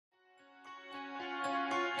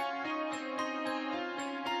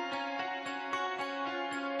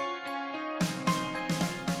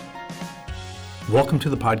Welcome to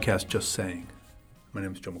the podcast, Just Saying. My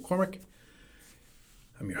name is Joe McCormick.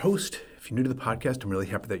 I'm your host. If you're new to the podcast, I'm really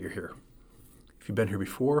happy that you're here. If you've been here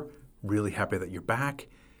before, really happy that you're back.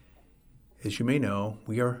 As you may know,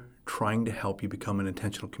 we are trying to help you become an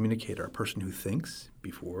intentional communicator, a person who thinks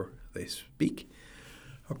before they speak,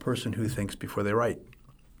 a person who thinks before they write.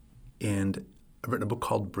 And I've written a book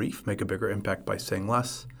called Brief, Make a Bigger Impact by Saying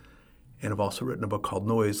Less. And I've also written a book called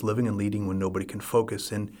Noise, Living and Leading When Nobody Can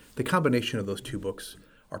Focus. And the combination of those two books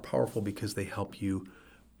are powerful because they help you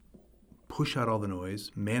push out all the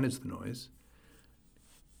noise, manage the noise,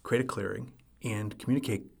 create a clearing, and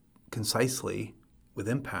communicate concisely with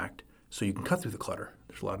impact so you can cut through the clutter.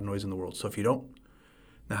 There's a lot of noise in the world. So if you don't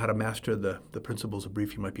know how to master the principles of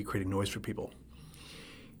brief, you might be creating noise for people.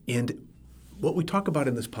 And what we talk about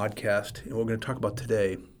in this podcast, and what we're going to talk about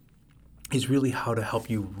today, is really how to help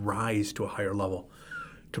you rise to a higher level,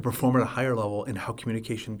 to perform at a higher level, and how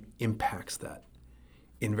communication impacts that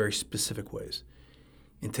in very specific ways.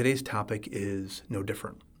 And today's topic is no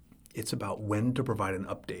different. It's about when to provide an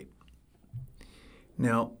update.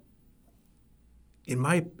 Now, in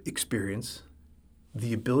my experience,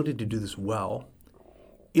 the ability to do this well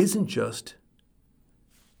isn't just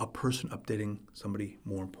a person updating somebody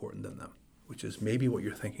more important than them, which is maybe what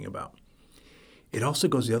you're thinking about. It also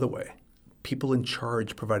goes the other way. People in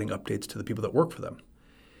charge providing updates to the people that work for them,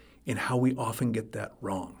 and how we often get that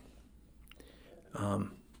wrong.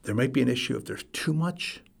 There might be an issue if there's too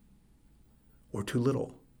much or too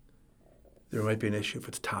little. There might be an issue if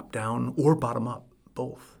it's top down or bottom up,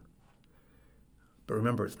 both. But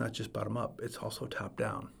remember, it's not just bottom up, it's also top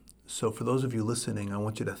down. So for those of you listening, I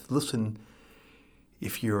want you to listen.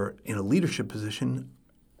 If you're in a leadership position,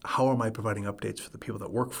 how am I providing updates for the people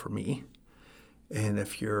that work for me? And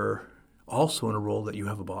if you're also in a role that you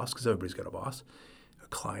have a boss, because everybody's got a boss, a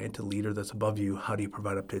client, a leader that's above you, how do you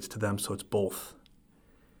provide updates to them so it's both?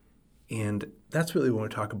 And that's really what we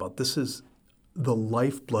talk about. This is the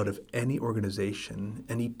lifeblood of any organization,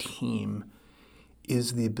 any team,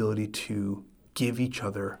 is the ability to give each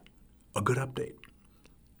other a good update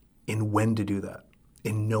and when to do that,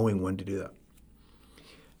 and knowing when to do that.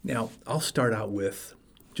 Now, I'll start out with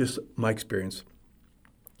just my experience.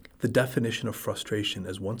 The definition of frustration,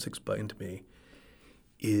 as once explained to me,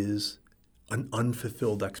 is an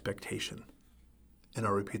unfulfilled expectation. And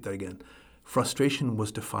I'll repeat that again. Frustration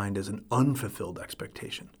was defined as an unfulfilled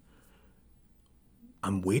expectation.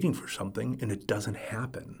 I'm waiting for something and it doesn't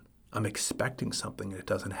happen. I'm expecting something and it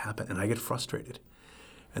doesn't happen, and I get frustrated.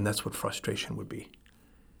 And that's what frustration would be.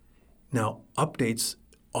 Now, updates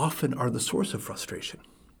often are the source of frustration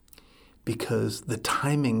because the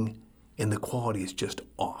timing and the quality is just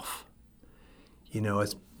off. You know, I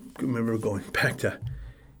remember going back to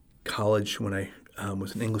college when I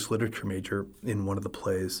was an English literature major in one of the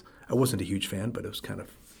plays. I wasn't a huge fan, but it was kind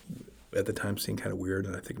of, at the time, seemed kind of weird,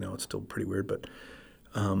 and I think now it's still pretty weird, but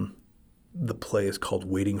the play is called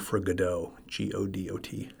Waiting for Godot,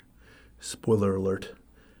 G-O-D-O-T. Spoiler alert,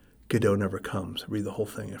 Godot never comes. Read the whole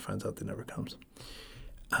thing and it finds out that it never comes.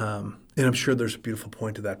 And I'm sure there's a beautiful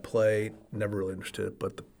point to that play. Never really understood it,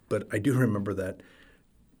 but I do remember that,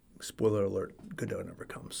 spoiler alert, Godot never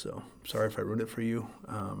comes. So sorry if I ruined it for you,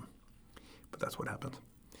 but that's what happens.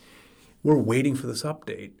 We're waiting for this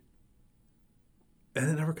update, and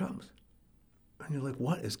it never comes. And you're like,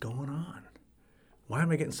 what is going on? Why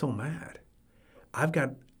am I getting so mad? I've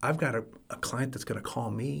got a client that's going to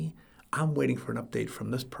call me. I'm waiting for an update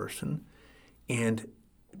from this person, and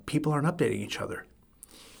people aren't updating each other.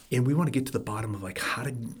 And we want to get to the bottom of like how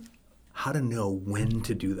to know when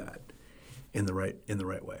to do that in the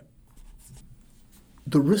right way.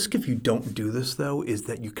 The risk if you don't do this, though, is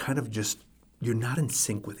that you kind of you're not in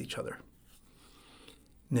sync with each other.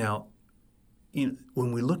 Now,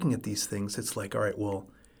 when we're looking at these things, it's like, all right, well,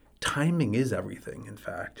 timing is everything, in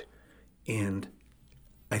fact. And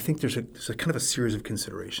I think there's a kind of a series of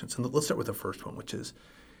considerations. And let's start with the first one, which is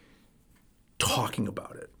talking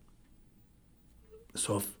about it.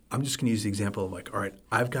 So if I'm just going to use the example of like, all right,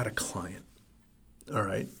 I've got a client, all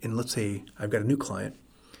right, and let's say I've got a new client,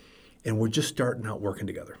 and we're just starting out working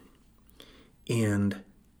together. And,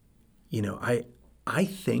 you know, I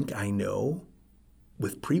think I know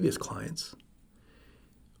with previous clients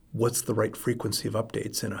what's the right frequency of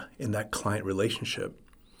updates in that client relationship.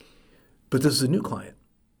 But this is a new client,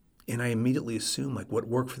 and I immediately assume like what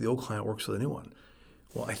worked for the old client works for the new one.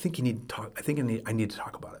 Well, I think you need to talk. I think I need to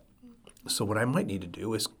talk about it. So what I might need to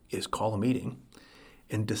do is call a meeting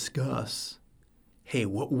and discuss, hey,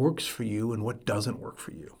 what works for you and what doesn't work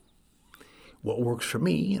for you? What works for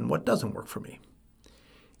me and what doesn't work for me?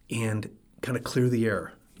 And kind of clear the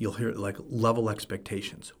air. you'll hear like level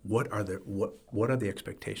expectations. What are the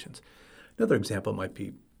expectations? Another example might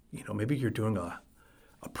be, maybe you're doing a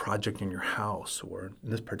project in your house, or in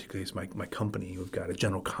this particular case, my company, we've got a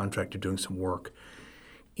general contractor doing some work,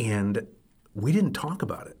 and we didn't talk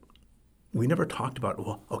about it. We never talked about,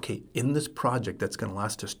 well, okay, in this project that's going to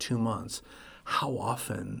last us 2 months, how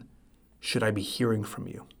often should I be hearing from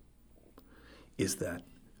you? Is that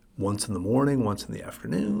once in the morning, once in the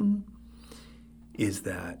afternoon? Is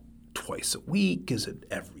that twice a week? Is it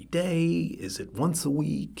every day? Is it once a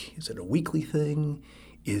week? Is it a weekly thing?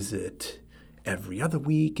 Is it every other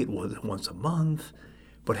week? It was once a month.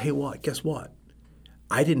 But hey, guess what?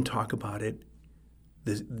 I didn't talk about it.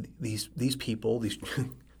 These people,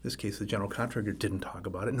 in this case, the general contractor didn't talk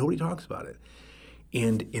about it. Nobody talks about it.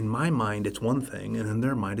 And in my mind, it's one thing, and in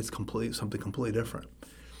their mind, it's something completely different.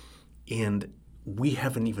 And we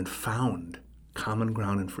haven't even found common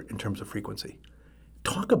ground in terms of frequency.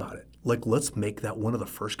 Talk about it. Like, let's make that one of the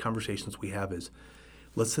first conversations we have is,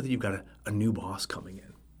 let's say that you've got a new boss coming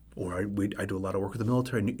in, or I do a lot of work with the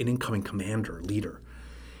military, an incoming commander, leader,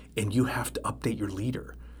 and you have to update your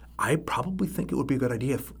leader. I probably think it would be a good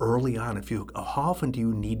idea if early on, how often do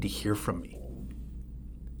you need to hear from me?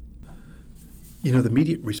 The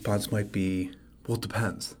immediate response might be, well, it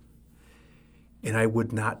depends. And I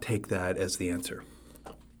would not take that as the answer.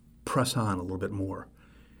 Press on a little bit more.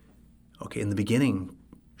 Okay, in the beginning,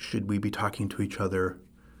 should we be talking to each other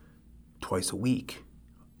twice a week,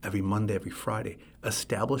 every Monday, every Friday?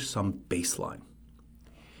 Establish some baseline.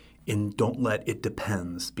 And don't let it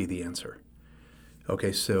depends be the answer.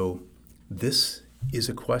 Okay, so this is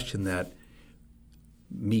a question that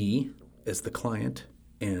me as the client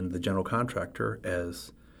and the general contractor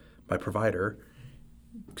as my provider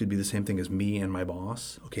could be the same thing as me and my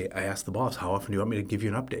boss. Okay, I ask the boss, how often do you want me to give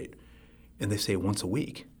you an update? And they say once a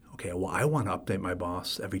week. Okay, well, I want to update my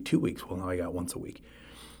boss every 2 weeks. Well, now I got once a week.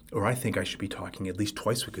 Or I think I should be talking at least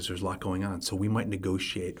twice a week because there's a lot going on. So we might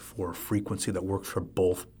negotiate for a frequency that works for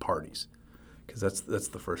both parties, because that's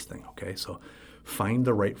the first thing, okay? So find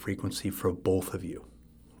the right frequency for both of you,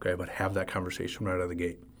 okay? But have that conversation right out of the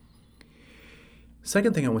gate.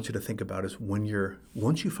 Second thing I want you to think about is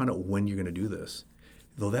once you find out when you're going to do this,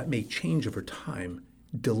 though that may change over time,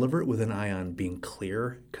 deliver it with an eye on being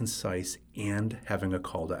clear, concise, and having a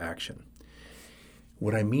call to action.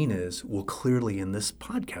 What I mean is, well, clearly in this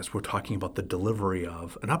podcast, we're talking about the delivery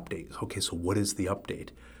of an update. Okay, so what is the update?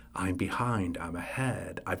 I'm behind, I'm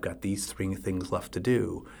ahead, I've got these 3 things left to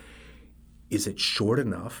do. Is it short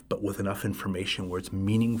enough, but with enough information where it's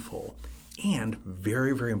meaningful? And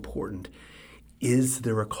very, very important, is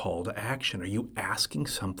there a call to action? Are you asking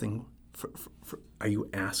something are you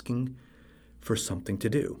asking for something to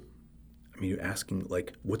do? I mean, you're asking,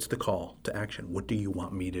 like, what's the call to action? What do you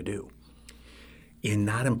want me to do? And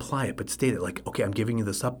not imply it, but state it like, okay, I'm giving you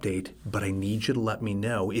this update, but I need you to let me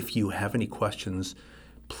know if you have any questions,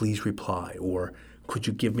 please reply. Or could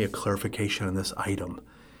you give me a clarification on this item?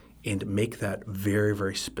 And make that very,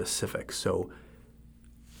 very specific. So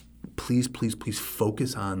please, please, please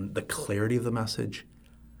focus on the clarity of the message,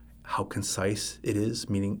 how concise it is,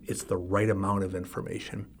 meaning it's the right amount of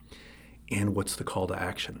information, and what's the call to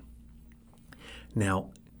action.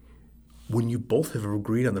 Now, when you both have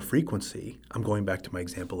agreed on the frequency, I'm going back to my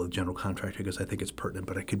example of general contractor because I think it's pertinent,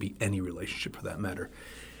 but it could be any relationship for that matter.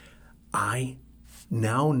 I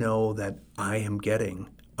now know that I am getting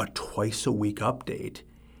a twice a week update,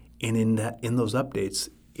 and in those updates,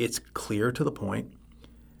 it's clear to the point,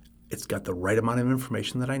 it's got the right amount of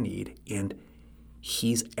information that I need, and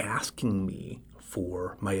he's asking me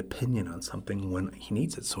for my opinion on something when he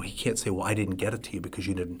needs it. So he can't say, well, I didn't get it to you because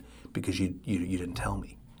you didn't tell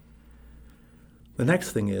me. The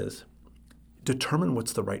next thing is determine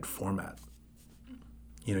what's the right format.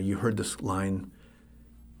 You heard this line,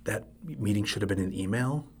 that meeting should have been an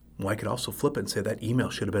email. Well, I could also flip it and say that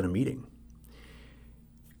email should have been a meeting.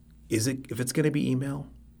 If it's going to be email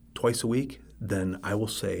twice a week, then I will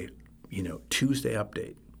say, Tuesday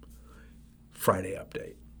update, Friday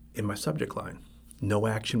update in my subject line. No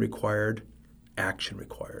action required, action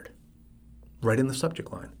required. Right in the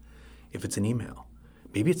subject line. If it's an email,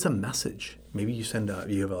 maybe it's a message. Maybe you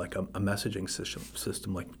have a messaging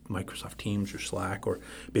system like Microsoft Teams or Slack, or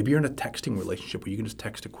maybe you're in a texting relationship where you can just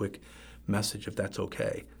text a quick message if that's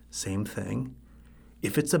okay. Same thing.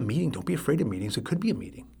 If it's a meeting, don't be afraid of meetings. It could be a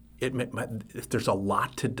meeting. If there's a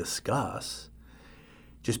lot to discuss,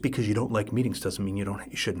 just because you don't like meetings doesn't mean you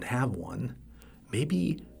shouldn't have one.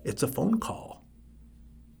 Maybe it's a phone call.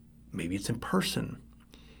 Maybe it's in person.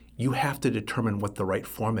 You have to determine what the right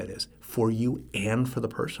format is for you and for the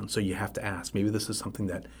person. So you have to ask. Maybe this is something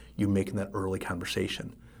that you make in that early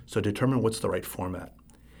conversation. So determine what's the right format.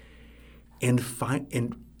 And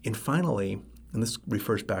finally, and this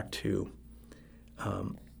refers back to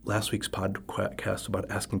last week's podcast about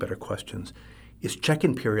asking better questions, is check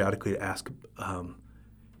in periodically to ask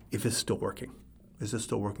if it's still working. Is it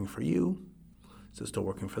still working for you? Is it still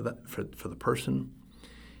working for the person?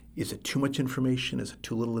 Is it too much information? Is it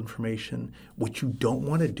too little information? What you don't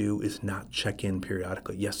want to do is not check in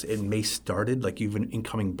periodically. Yes, it may started like you've an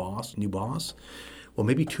incoming boss, new boss. Well,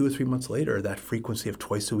 maybe 2 or 3 months later, that frequency of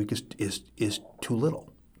twice a week is too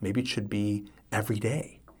little. Maybe it should be every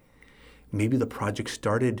day. Maybe the project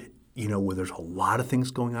started, where there's a lot of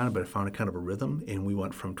things going on, but I found a kind of a rhythm, and we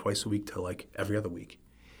went from twice a week to like every other week.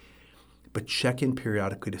 But check in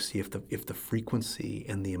periodically to see if the frequency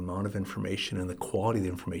and the amount of information and the quality of the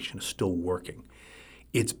information is still working.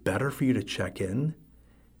 It's better for you to check in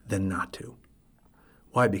than not to.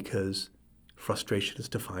 Why? Because frustration is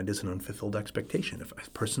defined as an unfulfilled expectation. If a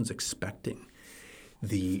person's expecting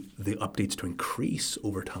the updates to increase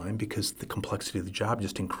over time because the complexity of the job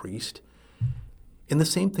just increased, and the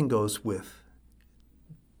same thing goes with,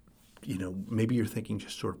 maybe you're thinking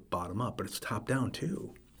just sort of bottom up, but it's top down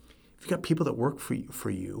too. If you've got people that work for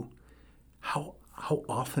you, how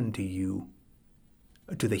often do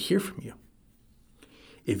they hear from you?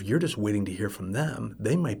 If you're just waiting to hear from them,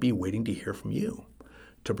 they might be waiting to hear from you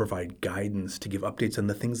to provide guidance, to give updates on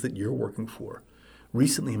the things that you're working for.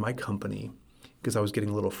 Recently in my company, because I was getting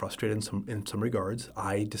a little frustrated in some regards,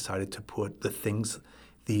 I decided to put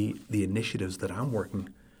the initiatives that I'm working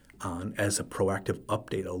on as a proactive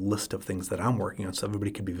update, a list of things that I'm working on so everybody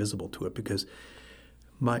could be visible to it, because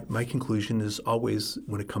my conclusion is always,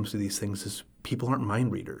 when it comes to these things, is people aren't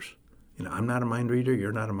mind readers. I'm not a mind reader,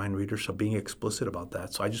 you're not a mind reader, so being explicit about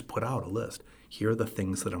that. So I just put out a list. Here are the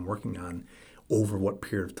things that I'm working on over what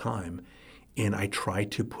period of time, and I try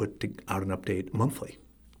to put out an update monthly.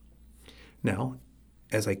 Now,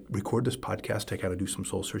 as I record this podcast, I got to do some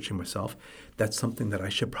soul searching myself. That's something that I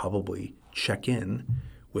should probably check in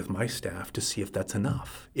with my staff to see if that's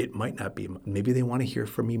enough. It might not be. Maybe they want to hear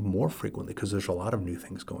from me more frequently because there's a lot of new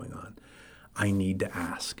things going on. I need to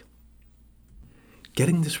ask.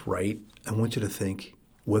 Getting this right, I want you to think,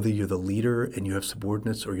 whether you're the leader and you have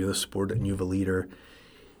subordinates or you're the subordinate and you have a leader,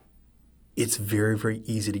 it's very, very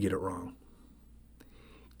easy to get it wrong.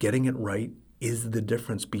 Getting it right is the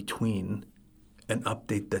difference between an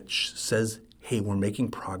update that says, hey, we're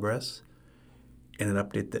making progress, and an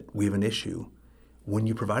update that we have an issue. When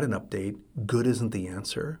you provide an update, good isn't the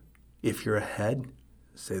answer. If you're ahead,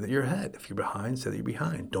 say that you're ahead. If you're behind, say that you're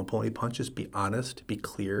behind. Don't pull any punches. Be honest. Be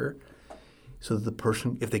clear. So that the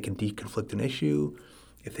person, if they can deconflict an issue,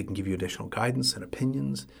 if they can give you additional guidance and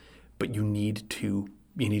opinions, but you need to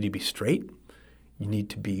be straight. You need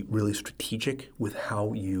to be really strategic with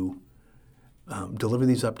how you deliver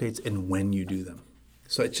these updates and when you do them.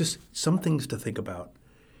 So it's just some things to think about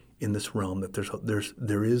in this realm, that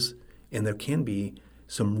there is and there can be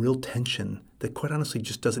some real tension that quite honestly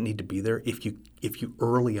just doesn't need to be there if you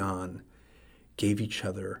early on gave each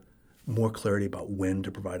other more clarity about when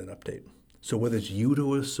to provide an update. So whether it's you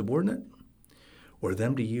to a subordinate or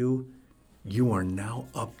them to you, you are now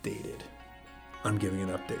updated on giving an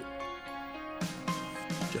update.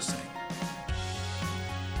 Just saying.